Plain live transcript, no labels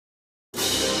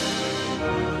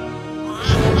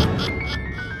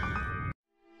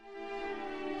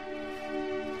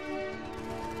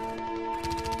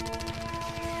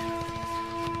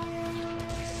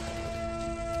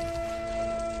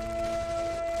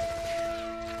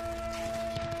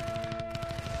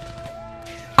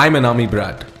I'm an Army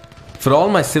Brat. For all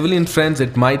my civilian friends,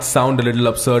 it might sound a little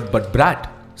absurd, but Brat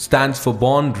stands for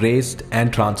born, raised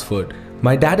and transferred.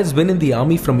 My dad has been in the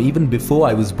army from even before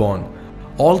I was born.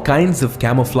 All kinds of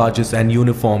camouflages and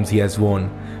uniforms he has worn.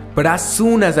 But as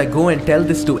soon as I go and tell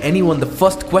this to anyone, the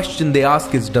first question they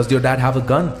ask is, does your dad have a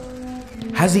gun?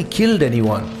 Has he killed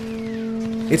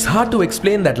anyone? It's hard to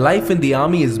explain that life in the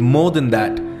army is more than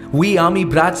that. We Army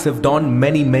Brats have donned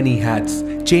many hats,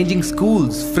 changing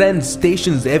schools, friends,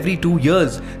 stations every 2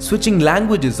 years, switching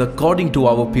languages according to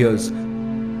our peers.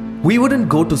 We wouldn't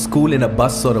go to school in a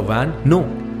bus or a van, no,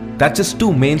 that's just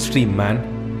too mainstream,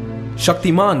 man.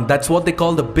 Shaktiman, that's what they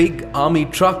call the big army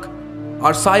truck.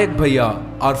 Our Sayak Bhaiya,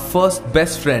 our first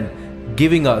best friend,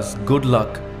 giving us good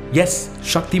luck. Yes,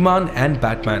 Shaktiman and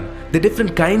Batman, they're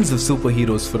different kinds of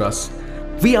superheroes for us.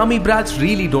 We Army Brats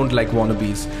really don't like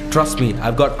wannabes. Trust me,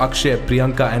 I've got Akshay,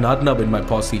 Priyanka and Arnab in my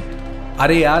posse.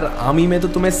 अरे यार, army में तो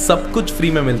तुम्हें सब कुछ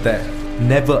free में मिलता है.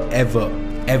 Never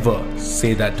ever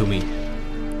say that to me.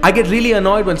 I get really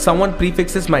annoyed when someone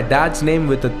prefixes my dad's name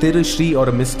with a Thiru Shri or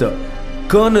a Mr.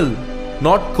 Colonel,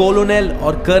 not Colonel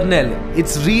or Colonel.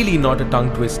 It's really not a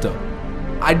tongue twister.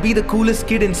 I'd be the coolest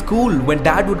kid in school when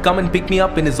dad would come and pick me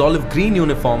up in his olive green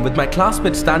uniform with my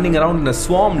classmates standing around in a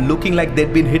swarm looking like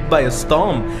they'd been hit by a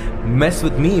storm. Mess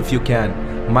with me if you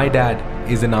can. My dad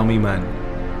is an army man.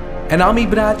 An Army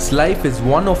Brat's life is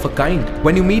one of a kind.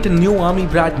 When you meet a new Army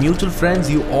Brat, mutual friends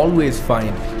you always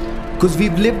find. Cause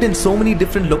we've lived in so many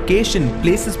different locations,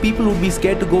 places people would be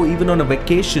scared to go even on a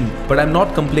vacation. But I'm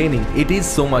not complaining, it is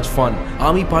so much fun.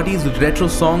 Army parties with retro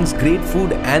songs, great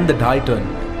food and the Dhai turn.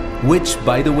 Which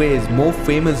by the way is more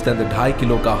famous than the 2.5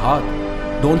 kilo ka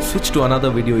haath. Don't switch to another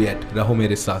video yet, raho mere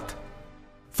saath.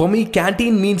 For me,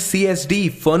 canteen means CSD,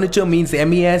 furniture means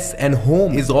MES and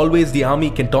home is always the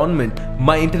army cantonment.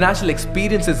 My international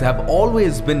experiences have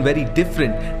always been very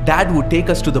different. Dad would take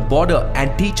us to the border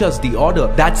and teach us the order.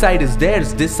 That side is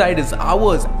theirs, this side is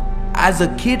ours. As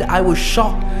a kid, I was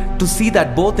shocked to see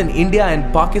that both in India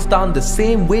and Pakistan the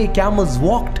same way camels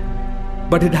walked.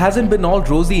 But it hasn't been all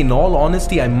rosy, in all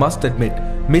honesty, I must admit.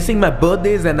 Missing my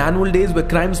birthdays and annual days were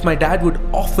crimes my dad would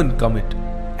often commit.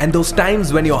 And those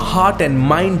times when your heart and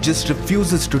mind just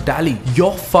refuses to tally.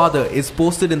 Your father is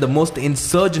posted in the most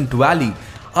insurgent valley.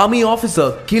 Army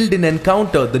officer killed in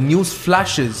encounter, the news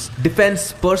flashes.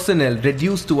 Defense personnel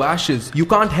reduced to ashes. You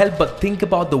can't help but think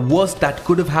about the worst that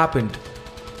could have happened.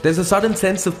 There's a sudden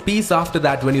sense of peace after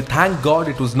that when you thank God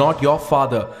it was not your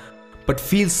father. But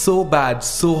feels so bad,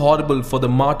 so horrible for the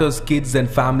martyrs' kids and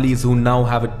families who now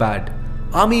have it bad.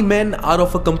 Army men are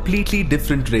of a completely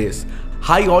different race.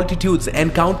 High altitudes,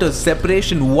 encounters,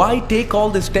 separation. Why take all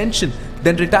this tension?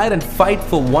 Then retire and fight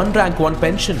for 1 rank, 1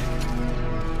 pension.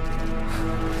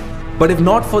 But if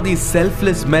not for these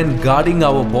selfless men guarding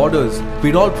our borders,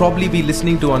 we'd all probably be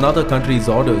listening to another country's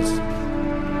orders.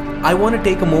 I want to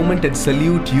take a moment and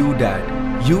salute you,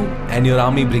 Dad. You and your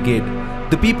army brigade.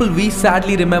 The people we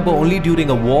sadly remember only during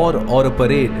a war or a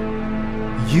parade.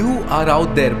 You are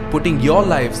out there putting your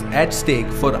lives at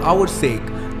stake for our sake.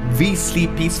 We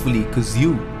sleep peacefully cause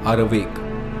you are awake.